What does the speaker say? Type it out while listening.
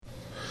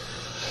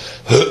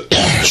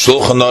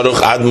Shulchan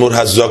Aruch Admur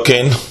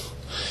Hazoken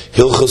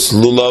Hilchos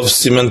Lulav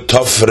Siman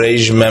Tov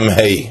Reish Mem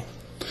Hey.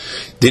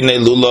 Dinei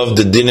Lulav,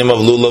 the dinim of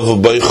Lulav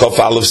Uboy Chof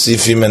Aleph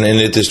Sifim, and in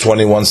it is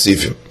 21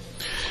 Sifim.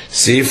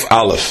 Sif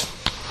Aleph.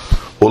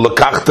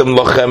 Ulakachtem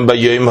lochem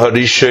bayoyim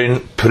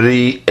harishon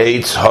pri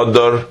eitz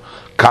hodor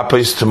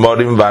kapes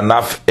tmorim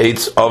v'anaf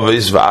eitz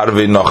ovis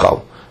v'arvei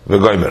nochal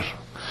v'goymer.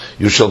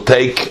 You shall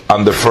take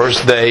on the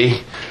first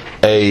day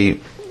a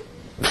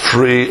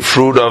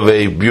fruit of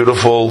a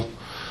beautiful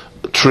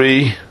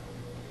tree,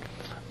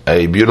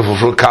 a beautiful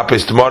fruit,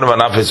 kapes tmorim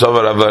v'anaf eitz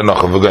ovis v'arvei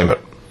nochal v'goymer.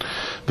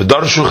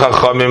 V'darshu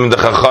chachamim, the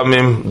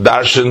chachamim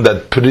darshan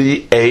that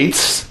pri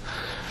eitz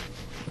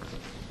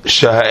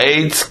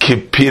shaha'etz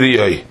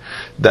kipiriyoi,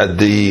 that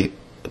the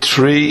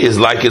tree is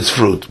like its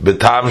fruit.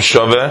 Betam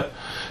shove,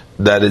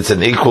 that it's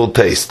an equal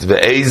taste.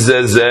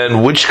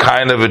 Ve'ezezen, which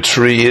kind of a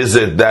tree is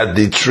it that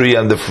the tree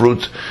and the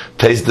fruit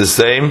taste the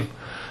same?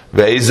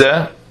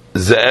 Ve'eze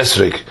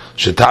ze'esrik,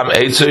 shetam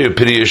eitzo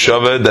yupiri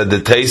shove, that the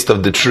taste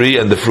of the tree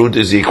and the fruit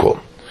is equal.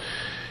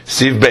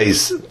 Siv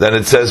base, then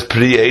it says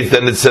pri eit,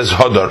 then it says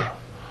hodor.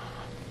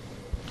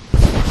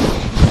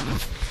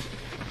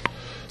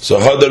 So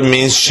hodor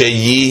means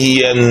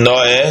sheyihi and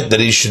noeh, that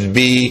he should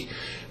be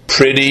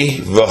pretty,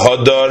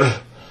 v'hodor,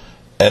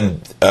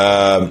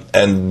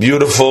 and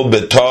beautiful,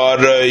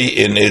 betarei,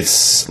 in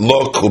its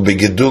look,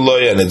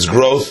 ubegeduloi, and its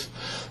growth,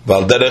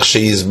 valderech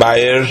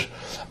sheyizbayer,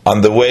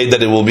 on the way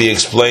that it will be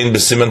explained,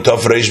 b'simen tov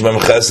reish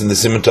memches, in the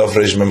simen tov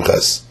reish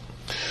memches.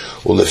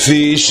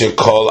 Ulefi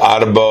shekol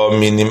arba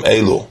minim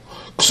elu.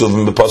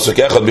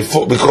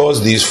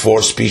 Because these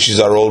four species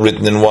are all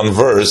written in one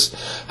verse,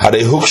 so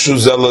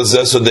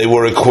they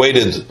were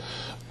equated.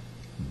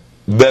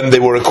 Then they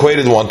were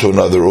equated one to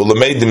another, and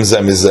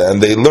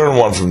they learn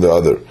one from the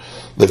other.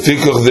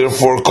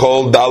 Therefore,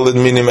 called Dalid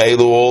Minim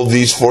Elu, all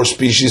these four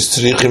species,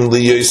 they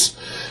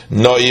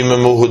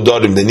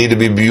need to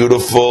be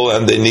beautiful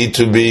and they need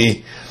to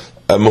be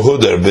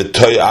muhudar,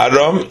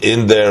 aram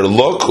in their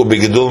look,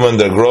 in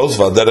their growth,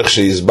 on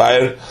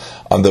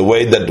the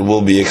way that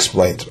will be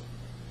explained.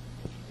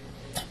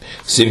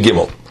 Siv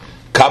Gimel.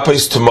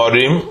 Kapes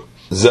Tamarim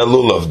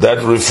Zelulav.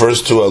 That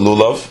refers to a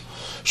lulav.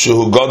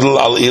 Shuhu Godel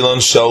al Ilan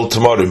Shel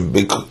Tamarim,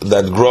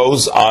 that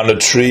grows on a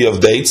tree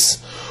of dates.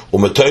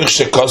 Umetoich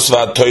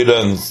Shekosva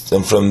Torah,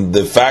 and from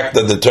the fact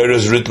that the Torah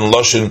is written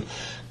Loshen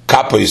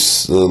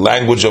Kapes, the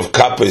language of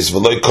Kapes,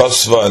 Veloy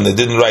Kosva, and they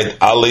didn't write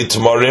Ali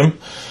Tamarim,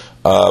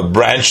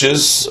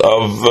 branches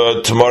of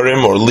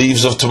Tamarim or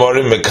leaves of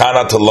Tamarim,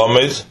 Mekana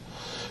Talamed.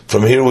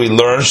 From here we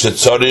learn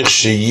shetzarich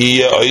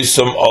sheyiyeh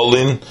oisom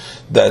olin,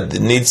 that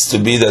it needs to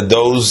be that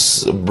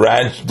those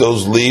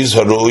leaves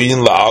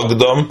haruyin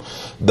laagdom,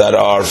 that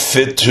are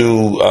fit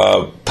to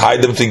tie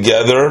them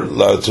together,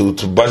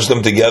 to bunch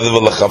them together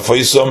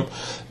v'lachafoisom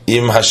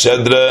im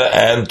hashedra,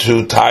 and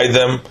to tie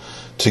them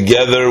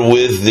together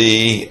with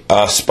the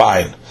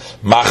spine.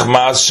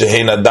 Machmas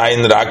shehein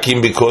adayin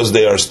rakim, because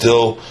they are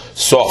still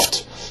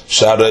soft.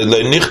 Because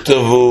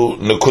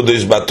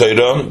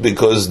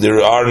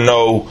there are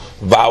no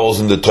vowels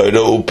in the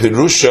Torah,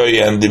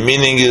 and the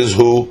meaning is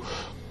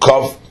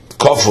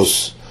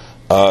kofus,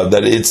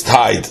 that it's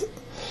tied.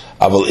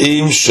 But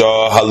if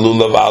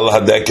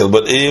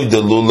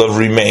the lulav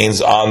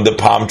remains on the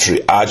palm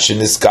tree,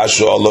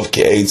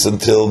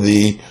 until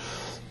the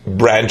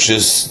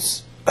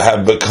branches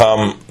have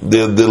become,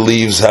 the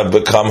leaves have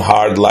become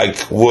hard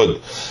like wood,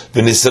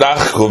 and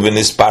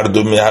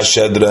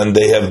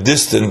they have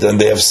distant and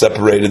they have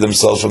separated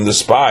themselves from the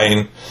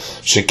spine.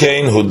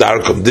 Shekain hu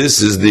darkum.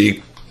 This is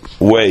the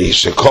way.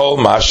 Shekol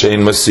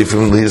mashein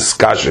masifim his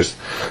kashers,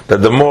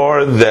 that the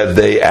more that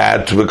they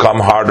add to become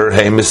harder,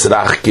 hey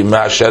misrachkim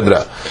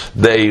hashedra,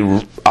 they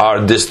are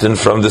distant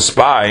from the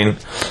spine.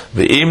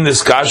 Ve'im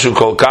niskashu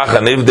kol kach,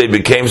 and if they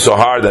became so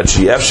hard that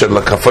she efsher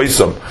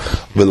lakafoisam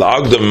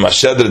v'laagdom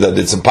hashedra, that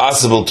it's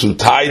impossible to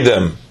tie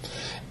them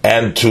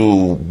and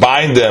to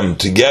bind them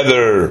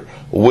together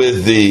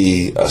with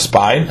the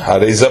spine,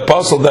 hareza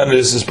puzzle, then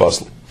this is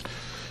puzzle.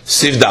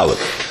 Siv Dalet.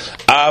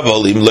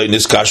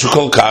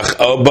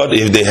 But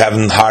if they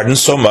haven't hardened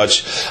so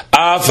much,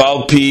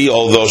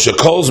 although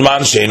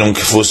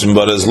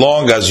but as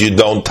long as you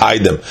don't tie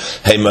them,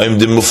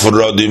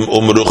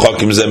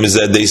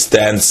 they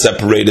stand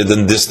separated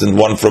and distant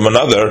one from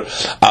another,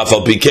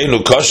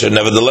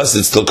 nevertheless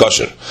it's still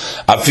kosher.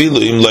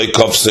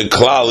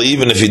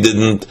 Even if he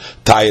didn't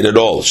tie it at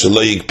all,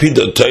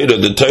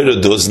 the Torah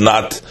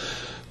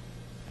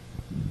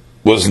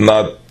was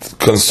not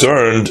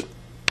concerned.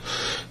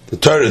 The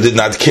Torah did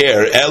not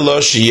care, only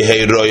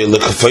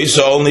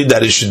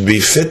that it should be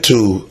fit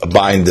to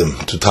bind them,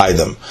 to tie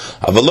them.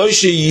 But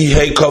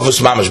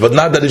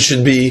not that it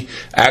should be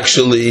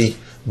actually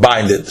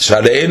binded.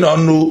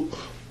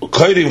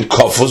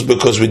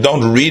 Because we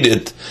don't read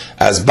it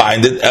as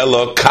binded,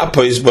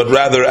 but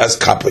rather as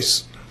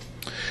kapos.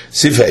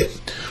 Sifei.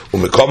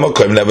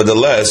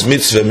 Nevertheless,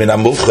 mitzvah min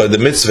hamufcha, the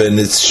mitzvah in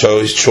its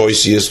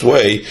choicest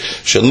way,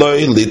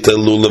 sheloi lita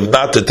lulav,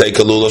 not to take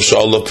a lulav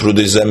she'olav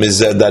prudizem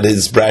izeh, that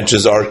his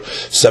branches are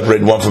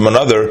separated one from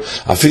another.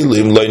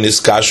 Afilim loy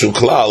niskashu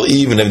klal,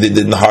 even if they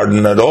didn't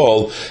harden at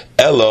all.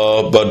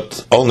 Ella,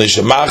 but only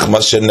shemach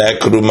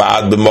mashenekru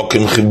ma'ad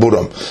b'mokim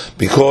chiburam,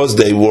 because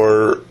they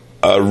were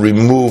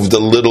removed a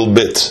little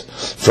bit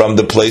from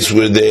the place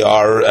where they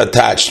are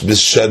attached,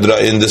 bishedra,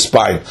 in the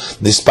spine.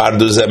 They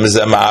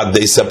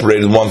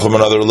separated one from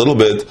another a little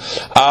bit,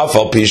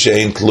 although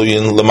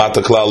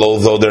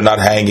they're not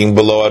hanging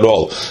below at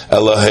all.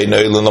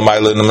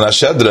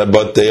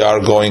 But they are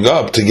going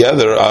up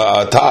together,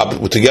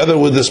 top, together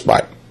with the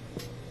spine.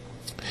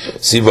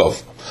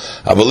 Sivov.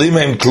 But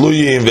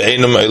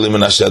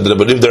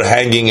if they're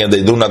hanging and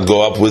they do not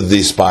go up with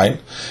the spine,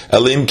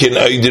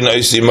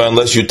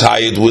 unless you tie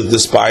it with the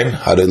spine,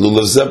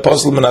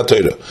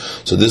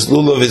 so this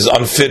lulav is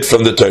unfit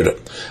from the Torah.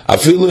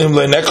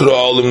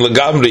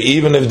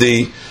 Even if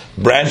the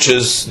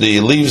branches, the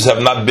leaves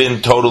have not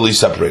been totally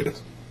separated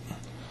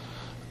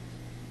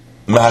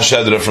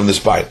from the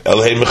spine,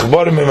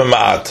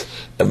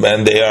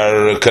 and they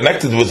are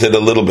connected with it a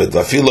little bit.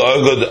 And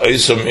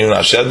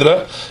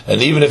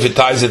even if it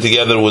ties it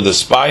together with the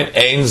spine,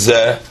 this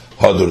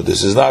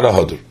is not a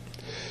hadur.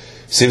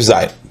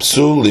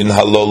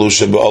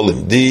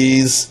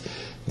 These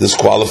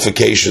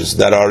disqualifications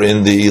that are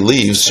in the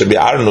leaves,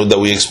 that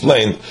we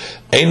explained,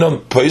 they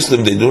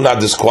do not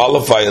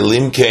disqualify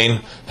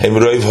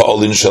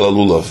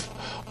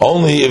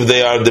only if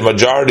they are the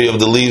majority of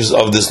the leaves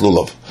of this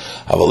lulav.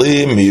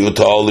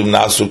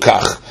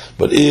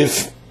 But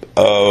if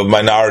a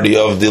minority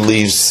of the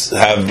leaves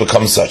have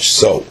become such,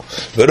 so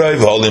but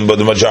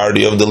the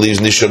majority of the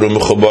leaves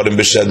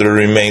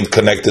remained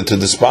connected to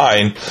the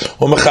spine,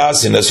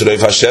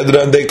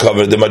 and they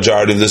covered the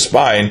majority of the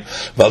spine,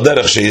 on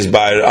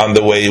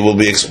the way it will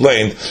be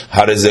explained,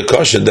 how is it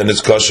kosher? Then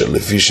it's kosher,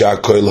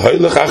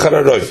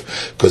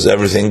 because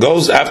everything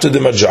goes after the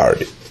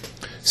majority.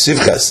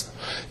 Sivches.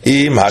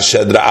 If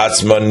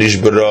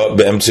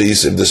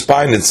the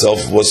spine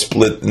itself was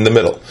split in the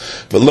middle,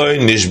 and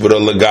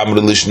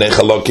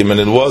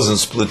it wasn't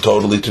split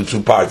totally to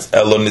two parts,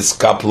 but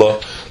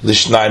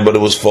it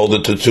was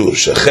folded to two.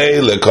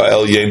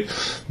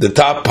 The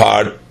top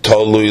part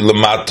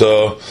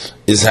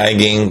is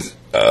hanging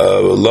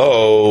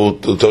low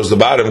towards the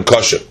bottom,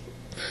 kosher.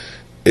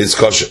 It's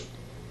kosher.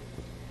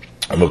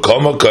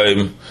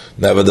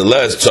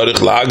 Nevertheless,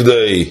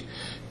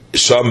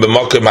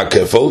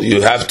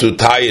 you have to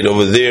tie it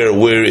over there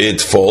where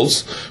it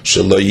falls,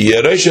 so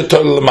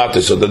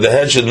that the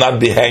head should not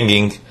be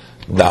hanging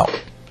down.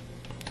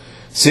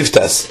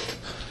 Siftas.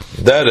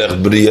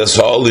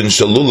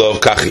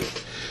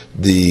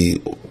 The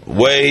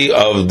way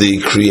of the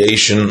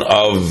creation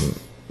of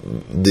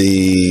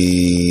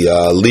the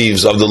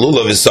leaves of the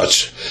lulav is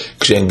such.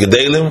 When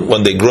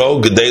they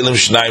grow,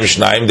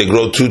 they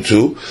grow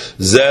two,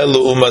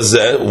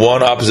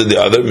 one opposite the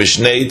other,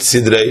 mishnei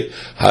tzidrei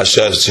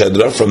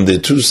hashedra, from the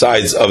two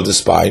sides of the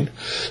spine,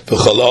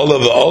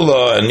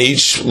 and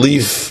each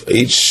leaf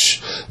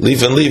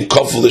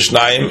kaful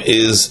l'shnayim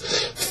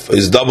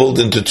is doubled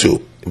into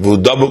two,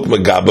 and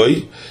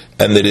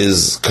it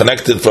is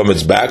connected from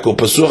its back, and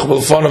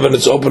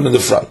it's open in the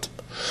front.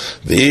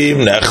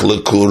 And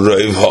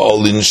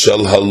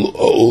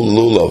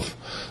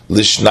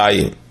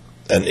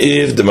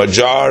if the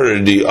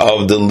majority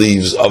of the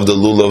leaves of the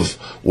lulav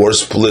were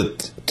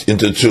split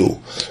into two,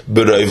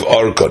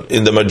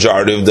 in the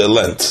majority of their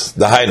length,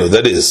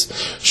 that is,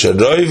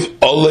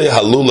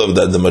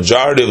 that the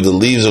majority of the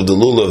leaves of the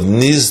lulav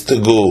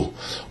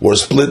were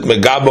split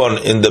megabon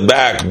in the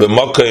back,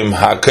 b'mokim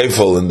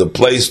ha'kefel, in the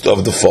place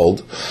of the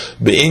fold,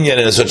 b'inyan,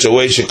 in such a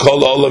way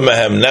shekol olam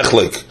mehem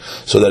nechlik,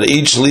 so that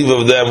each leaf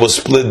of them was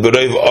split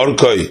b'reiv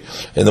orkoi,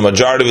 in the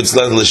majority of its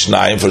length,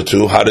 l'shnayim, for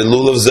two. Hari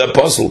lulav zeh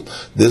posel.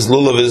 This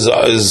lulav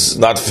is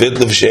not fit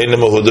l'vshein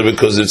mehuder,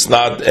 because it's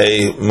not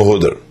a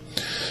mehuder.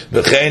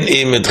 Likewise,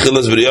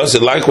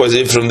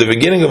 if from the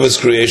beginning of his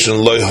creation,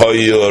 if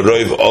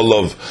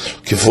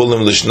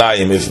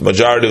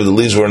majority of the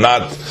leaves were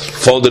not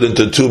folded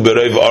into two, in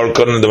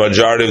the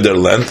majority of their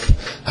length,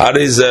 how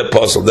is that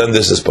possible? Then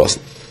this is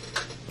possible.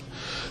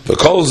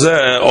 All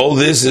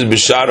this is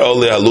bishar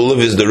ole halulav,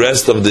 is the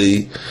rest of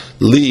the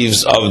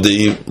leaves of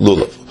the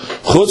lulav.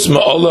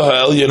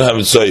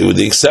 With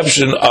the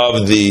exception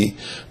of the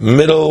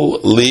middle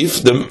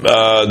leaf,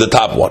 the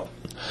top one.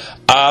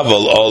 But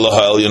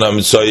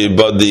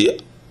the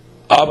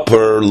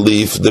upper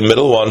leaf, the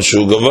middle one,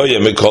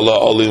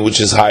 which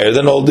is higher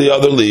than all the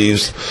other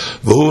leaves,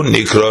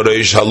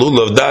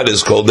 that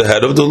is called the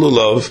head of the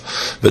lulav.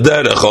 And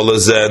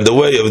the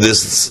way of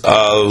this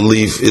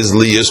leaf is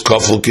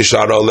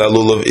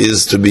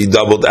is to be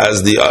doubled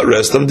as the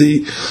rest of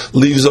the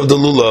leaves of the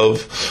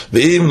lulav.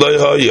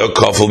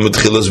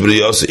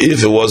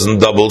 If it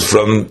wasn't doubled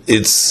from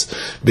its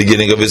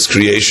beginning of its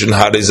creation,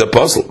 then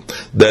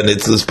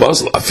it is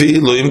puzzle.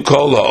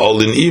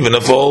 Even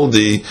if all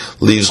the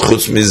leaves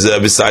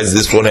besides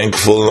this one and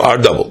kful are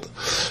doubled.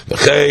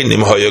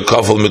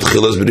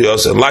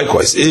 And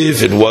likewise,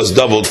 if it was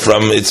doubled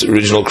from its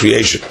original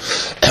creation,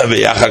 and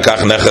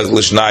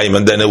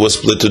then it was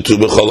split to two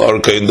in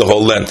the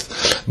whole length,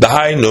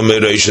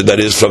 that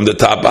is from the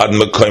top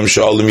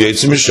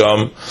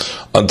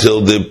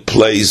until the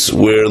place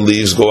where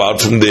leaves go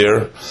out from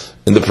there,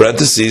 in the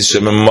parentheses,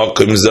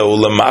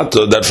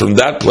 that from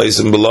that place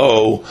and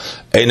below,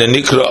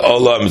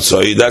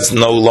 so that's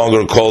no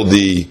longer called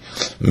the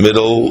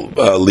middle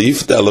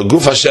leaf,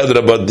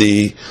 but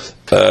the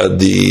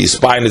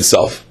spine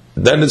itself.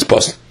 Then it's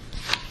possible.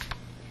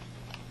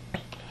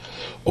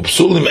 And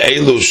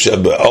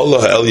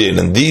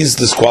these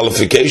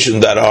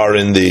disqualifications that are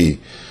in the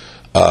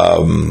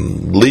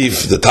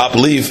leaf, the top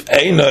leaf,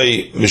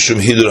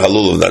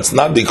 that's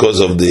not because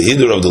of the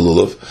hidur of the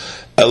lulav,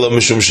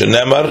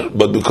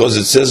 but because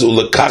it says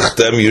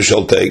ulekachtem, you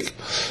shall take.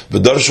 The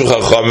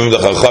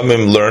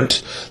Chachamim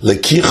learned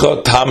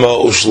lekicha tama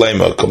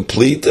ushlema,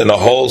 complete and a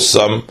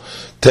wholesome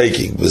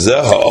taking.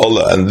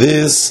 And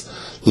this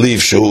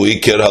leaf shehu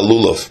iker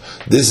halulav,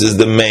 this is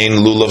the main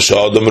lulav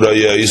sha'adam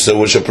raya,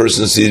 which a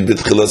person sees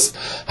b'tchilas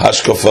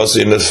hashkafas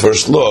in the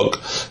first look.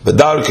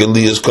 V'darke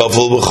li is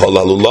kafel b'chol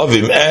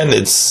halulavim, and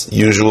its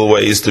usual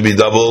way is to be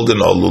doubled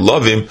in all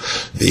lulavim.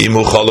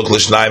 V'imu chaluk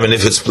l'shnayim, and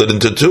if it's split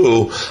into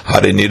two,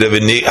 harenikar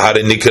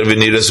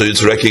v'nira, so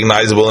it's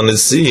recognizable and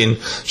it's seen.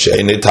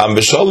 She'einei tam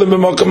b'sholim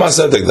b'makam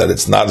hasetek, that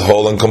it's not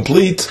whole and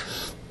complete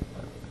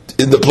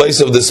in the place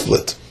of the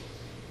split.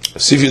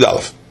 Sif Yud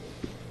Aleph.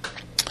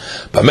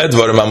 When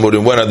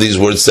are these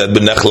words said?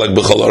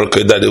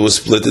 That it was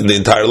split in the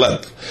entire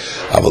length.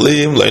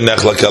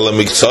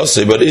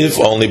 But if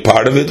only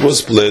part of it was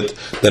split,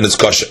 then it's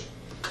kosher.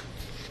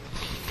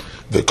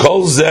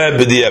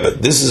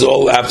 This is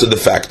all after the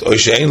fact. Or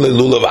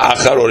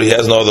he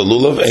has no other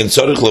lulav.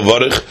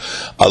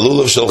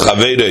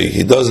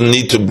 He doesn't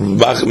need to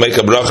make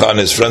a bracha on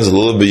his friend's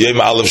lulav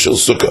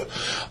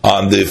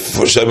on the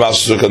first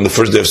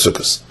day of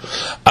Sukkot.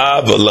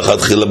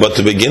 But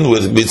to begin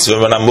with,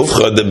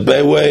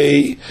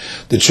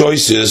 the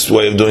choicest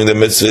way of doing the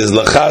mitzvah is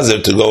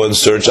lachazer, to go and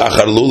search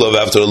achar lulav,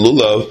 after a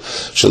lulav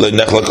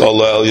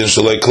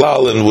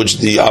in which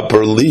the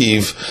upper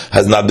leaf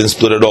has not been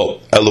split at all.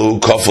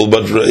 Kafel,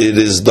 but it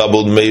is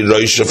doubled made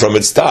roisha from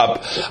its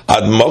top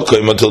ad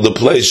mokim, until the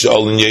place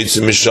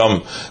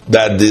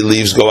that the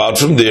leaves go out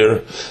from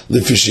there,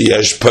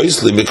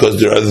 because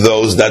there are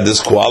those that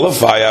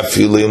disqualify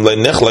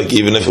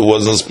even if it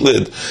wasn't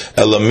split.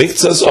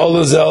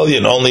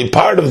 Only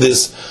part of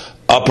this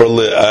upper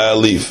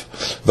leaf.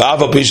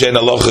 Although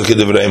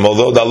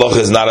the halacha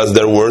is not as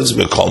their words,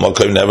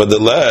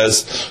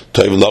 nevertheless,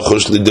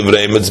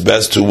 it's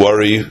best to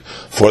worry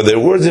for their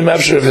words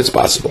if it's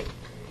possible.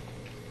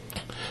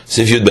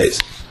 Sif Yud Beis.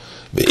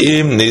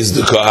 And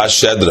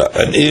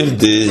if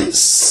the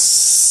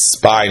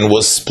spine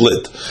was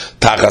split,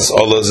 tachas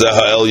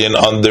olazeha elyon,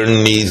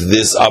 underneath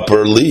this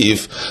upper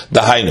leaf,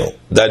 the hainu,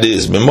 that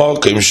is, from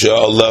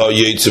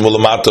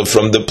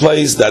the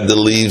place that the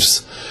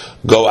leaves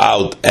go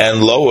out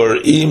and lower,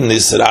 if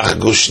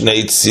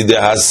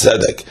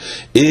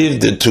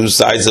the two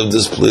sides of the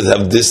split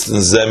have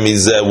distance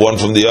one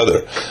from the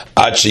other,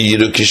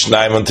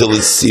 until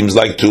it seems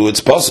like two,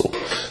 it's possible.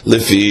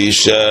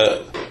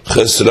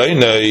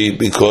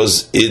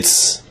 Because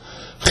it's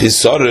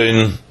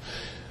chisaron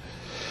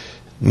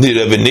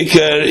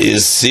nira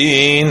is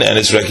seen and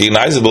it's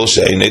recognizable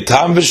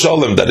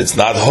that it's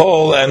not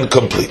whole and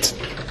complete.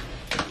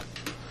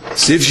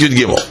 Sif Yud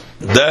Gimel.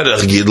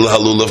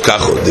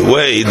 The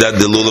way that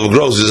the lulav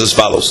grows is as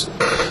follows.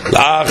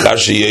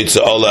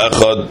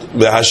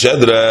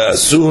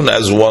 As soon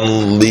as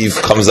one leaf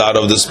comes out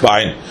of the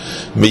spine,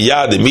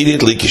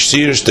 immediately as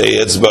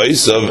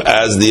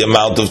the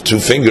amount of two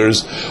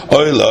fingers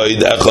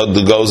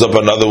goes up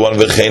another one,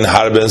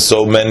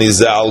 so many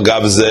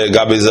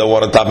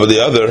one on top of the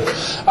other,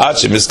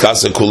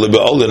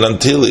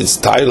 until its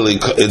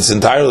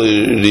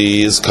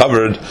entirety is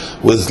covered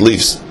with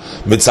leaves.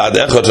 Mitzad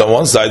echad on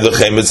one side,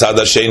 v'chein mitzad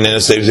hashein, and the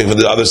same thing from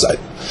the other side.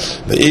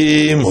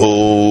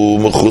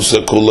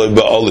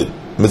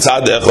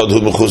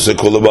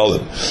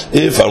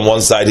 If on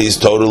one side he's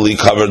totally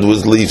covered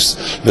with leaves,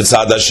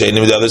 mitzad hashein,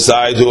 on the other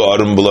side,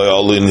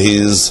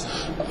 he's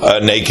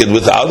naked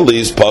without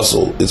leaves,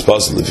 puzzle. It's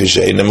puzzle if he's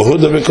shein a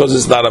mehuda, because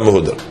it's not a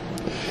mehuda.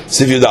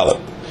 Sif Yud Aleph.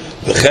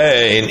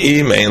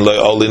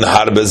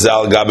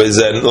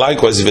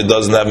 Likewise, if it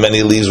doesn't have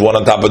many leaves one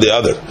on top of the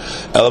other,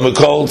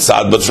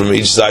 but from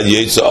each side,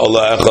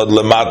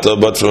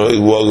 but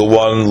from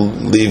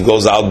one leaf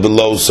goes out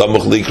below,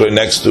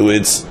 next to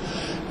its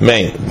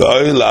main,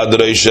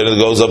 it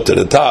goes up to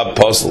the top,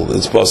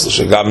 it's puzzle.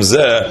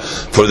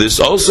 For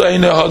this also,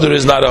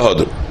 is not a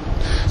hodr.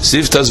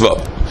 Sif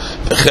Tazvav.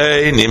 It's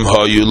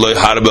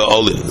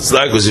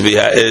like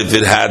if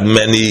it had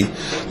many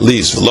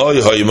leaves. They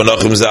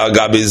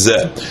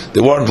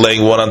weren't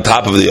laying one on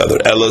top of the other.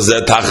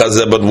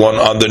 But one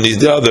underneath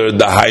the other.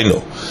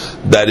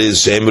 That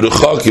is,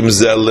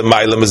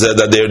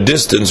 that their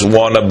distance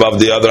one above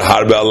the other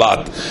harbe a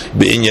lot.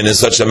 In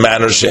such a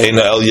manner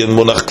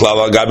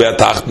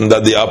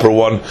that the upper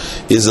one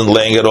isn't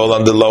laying at all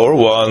on the lower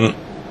one.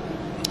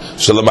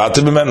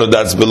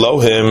 That's below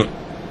him.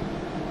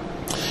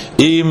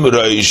 If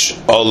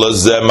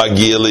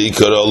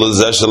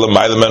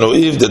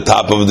the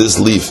top of this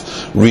leaf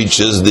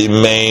reaches the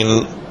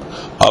main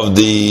of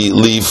the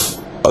leaf,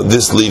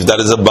 this leaf that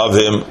is above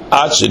him,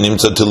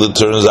 until it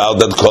turns out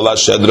that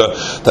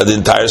that the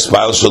entire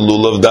spile of the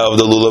lulav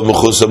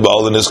mechusa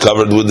ba'olin is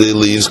covered with the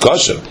leaves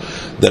kosher,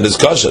 then it's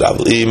kosher.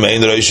 But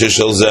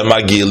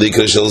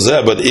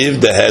if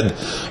the head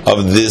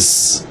of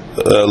this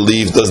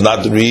leaf does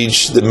not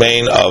reach the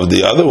main of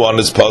the other one,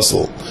 it's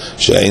possible.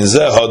 Shein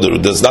zeh hodur,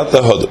 that's not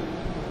the hodur.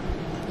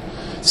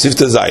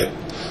 Sifta zayin.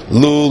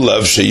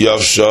 Lulav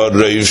sheyavsha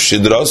reiv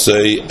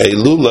shidrasei, a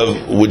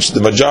lulav which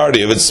the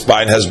majority of its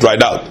spine has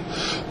dried out.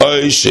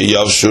 Oy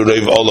sheyavshu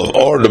reiv olav,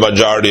 or the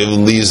majority of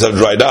leaves have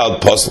dried out,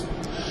 possible.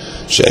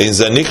 Shein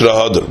zeh nikra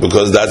hodur,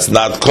 because that's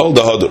not called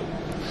the hodur.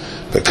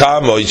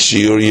 What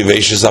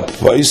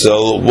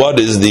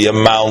is the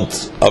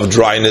amount of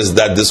dryness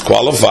that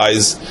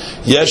disqualifies?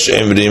 Yesh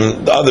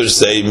emrim, the others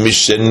say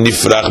mishen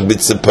nifrach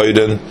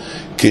bitzepoiden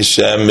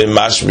kishem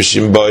mimash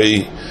mishim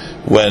boy,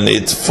 when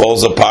it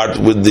falls apart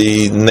with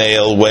the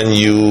nail when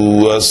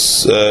you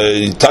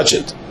touch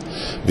it.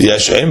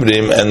 Yesh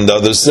emrim, and the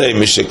others say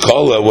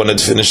mishekola, when it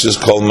finishes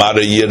kol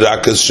mara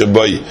yirakas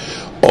shaboy,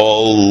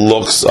 all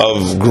looks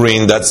of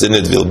green that's in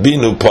it will be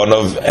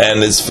nuponov,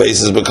 and its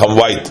face has become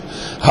white.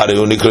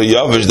 Then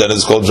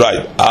it's called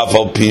dried.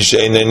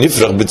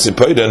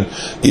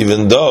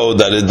 Even though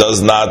that it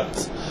does not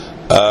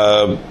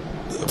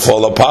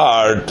fall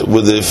apart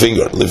with the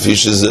finger,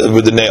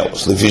 with the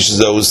nails,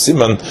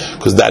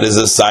 because that is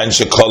a sign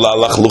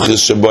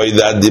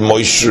that the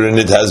moisture in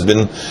it has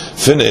been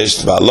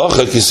finished. The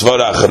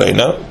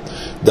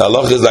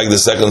halach is like the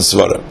second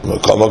svara.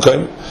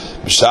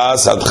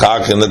 B'shas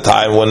adchak, in the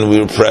time when we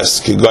were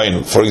pressed,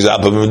 for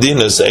example,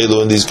 Medina,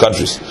 in these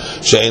countries,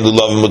 shein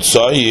lulav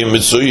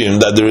mitzuyim,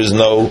 that there is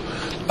no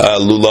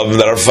lulavim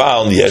that are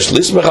found. Yesh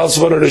lismech al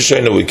svara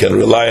rishayna, we can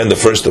rely on the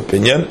first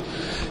opinion.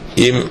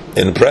 In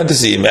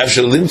parentheses,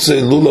 after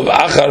limtzei lulav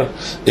achar,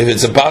 if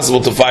it's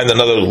impossible to find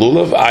another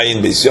lulav,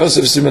 ayin beis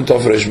Yosef siman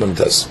tov reish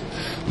memtes.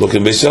 Look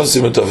in beis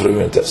Yosef siman tov reish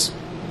memtes.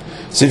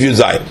 Sif Yud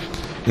Zayin.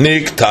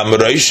 Nik tam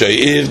reisha,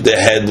 if the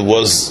head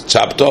was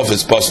chopped off,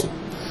 it's possible.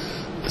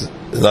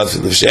 It's not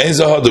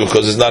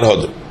because it's not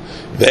hodur.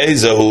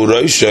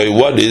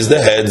 What is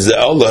the head?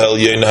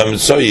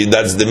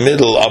 That's the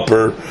middle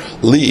upper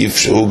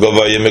leaf,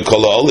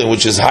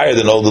 which is higher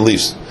than all the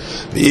leaves.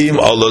 If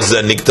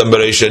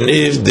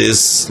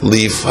this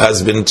leaf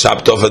has been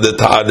chopped off at the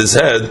top of his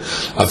head,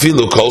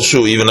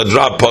 even a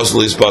drop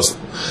possibly is possible.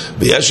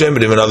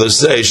 And others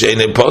say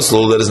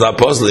that is not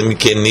possible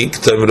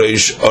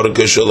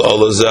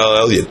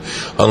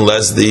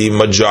unless the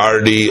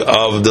majority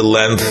of the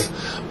length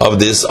of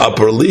this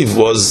upper leaf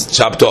was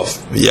chopped off.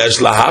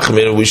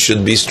 We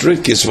should be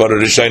strict,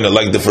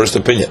 like the first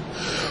opinion.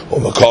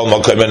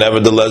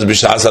 Nevertheless,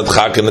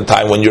 in the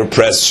time when you're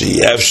pressed,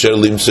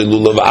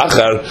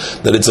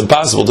 that it's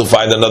impossible to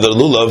find another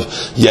lulav,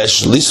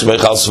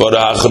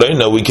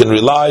 we can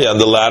rely on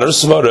the latter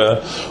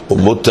svara,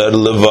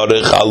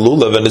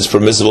 and it's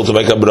permissible to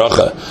make a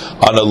bracha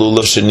on a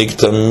lulav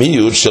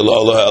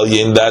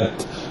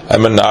that a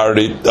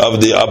minority of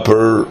the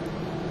upper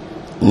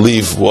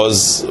leaf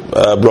was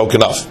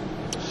broken off.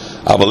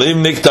 But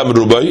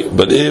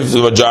if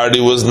the majority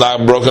was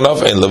not broken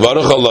off, then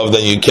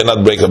you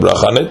cannot break a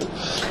bracha on it.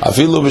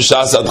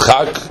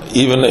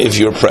 Even if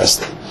you're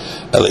pressed.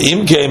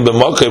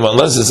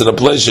 Unless it's in a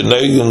place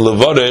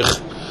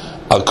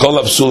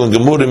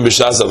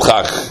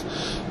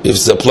if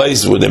it's a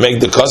place where they make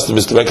the custom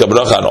is to make a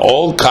bracha on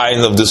all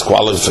kinds of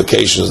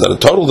disqualifications, that are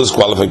total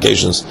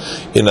disqualifications,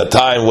 in a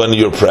time when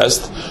you're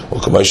pressed,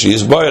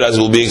 as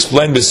will be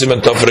explained by Siman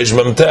Tov Reish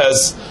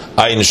Memtes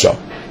Ayin Sham.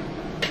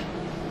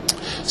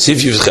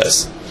 Sif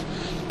Yivches.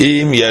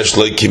 If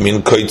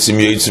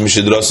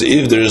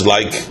there is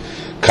like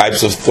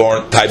types of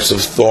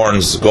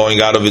thorns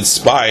going out of its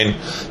spine,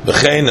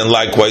 and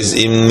likewise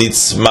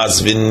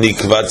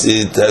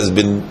it has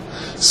been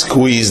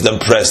squeezed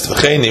and pressed, and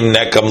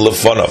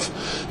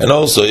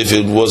also if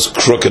it was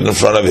crooked in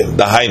front of him,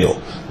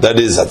 that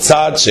is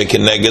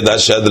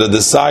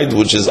the side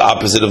which is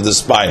opposite of the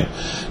spine,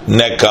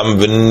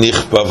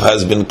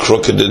 has been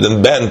crooked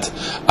and bent,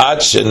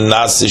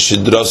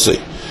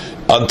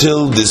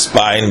 until the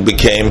spine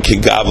became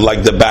kigav,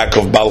 like the back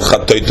of Baal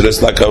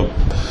Chatoitris, like a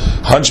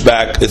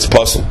hunchback, it's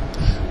possible.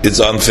 It's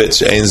unfit.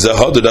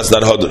 That's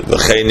not hodur.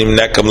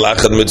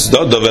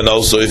 And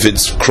also if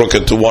it's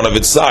crooked to one of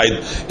its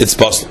side, it's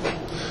possible.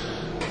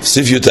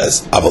 Sif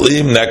Yutes.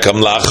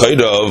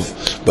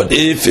 But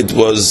if it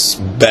was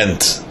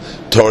bent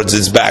towards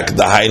its back.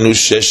 The hainu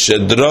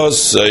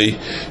sheshedrosei,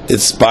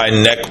 its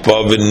spine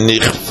nekpa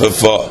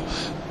v'nichpefa.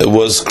 It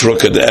was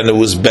crooked and it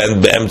was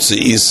bent be'emtzi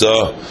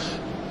isa,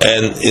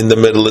 and in the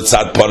middle it's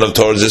at panav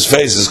towards his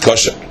face is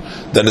kosher.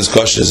 Then it's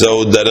kosher.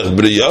 So derech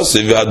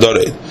briyasi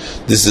v'hadoret.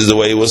 This is the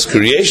way it was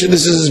creation.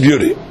 This is his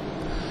beauty.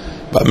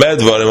 But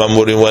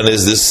when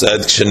is this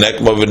said? So then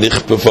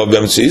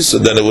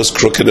it was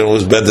crooked and it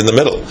was bent in the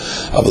middle.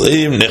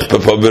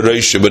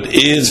 But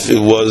if it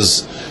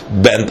was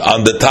bent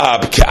on the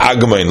top,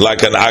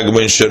 like an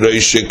agmain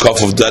shereish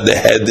kaf of that the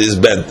head is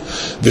bent,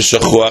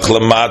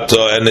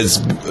 and it's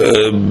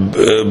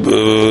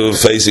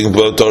facing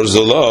towards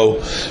the low,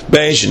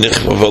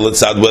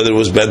 whether it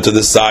was bent to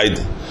the side,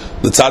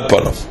 the tzad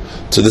panav,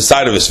 to the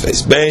side of his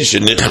face. Whether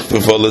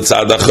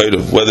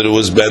it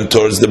was bent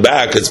towards the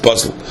back, it's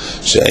possible.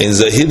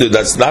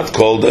 That's not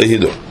called a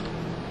hidur.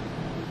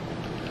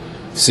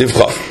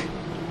 Sivcha.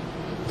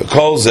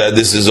 Because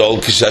this is all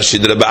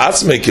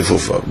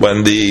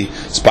when the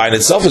spine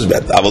itself is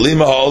bent. But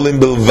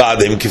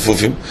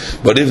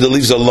if the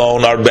leaves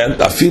alone are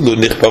bent,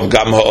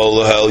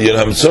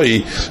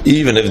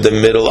 even if the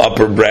middle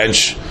upper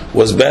branch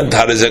was bent,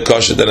 how is it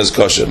kosher? Then it's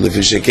kosher.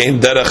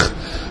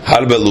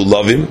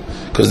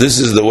 Because this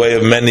is the way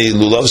of many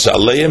lulavs,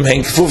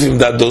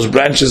 that those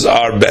branches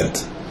are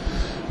bent.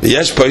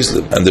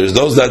 And there's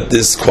those that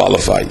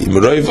disqualify. If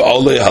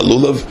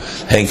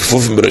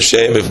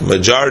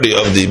majority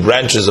of the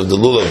branches of the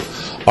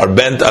lulav are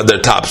bent at their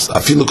tops,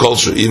 afilu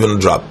culture, even a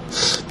drop,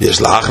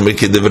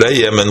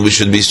 and we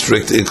should be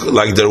strict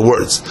like their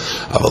words.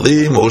 But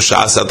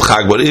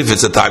if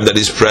it's a time that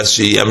is pressed,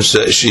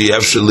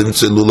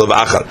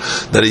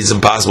 that it's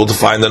impossible to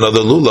find another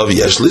lulav,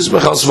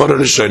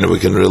 we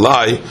can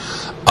rely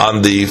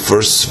on the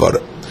first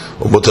svara.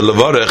 And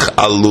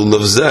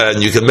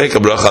you can make a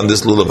bracha on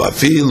this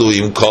lulav.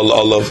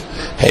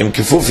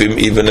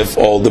 Even if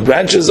all the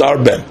branches are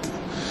bent.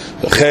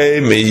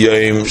 And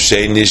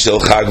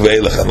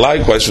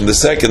likewise from the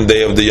second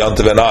day of the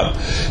Yontav and on,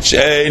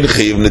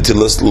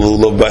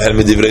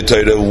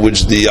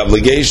 which the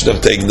obligation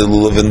of taking the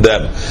lulav in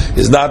them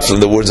is not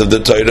from the words of the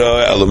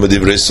Torah,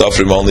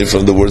 only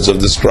from the words of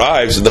the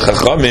scribes and the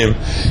Chachamim.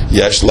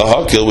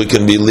 We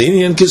can be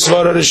lenient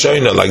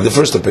like the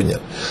first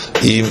opinion.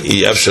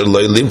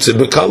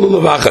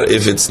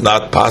 If it's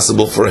not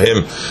possible for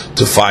him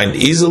to find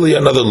easily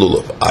another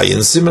lulav. Look in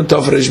Siman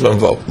Tov Reish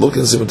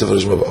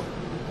Mavav.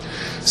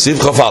 Siv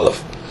Chafalev.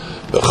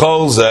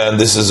 And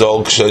this is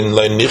all that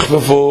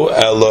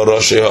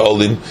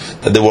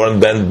they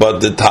weren't bent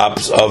but the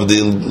tops of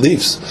the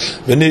leaves.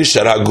 And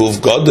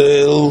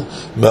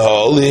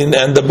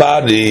the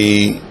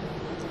body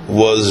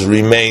was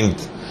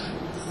remained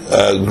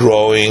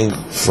growing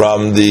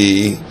from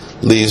the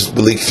leaves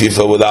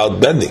without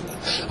bending.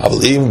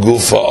 But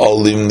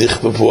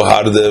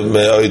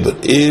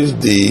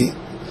if the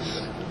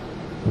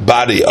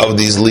body of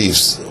these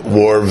leaves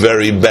were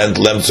very bent,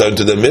 lemtzar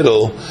to the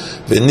middle,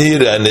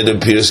 and it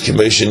appears as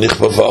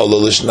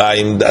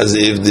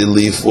if the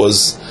leaf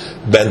was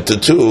bent to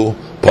two,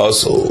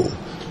 pasul.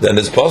 Then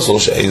it's pasul.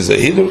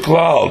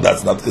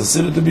 That's not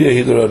considered to be a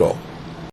hidur at all.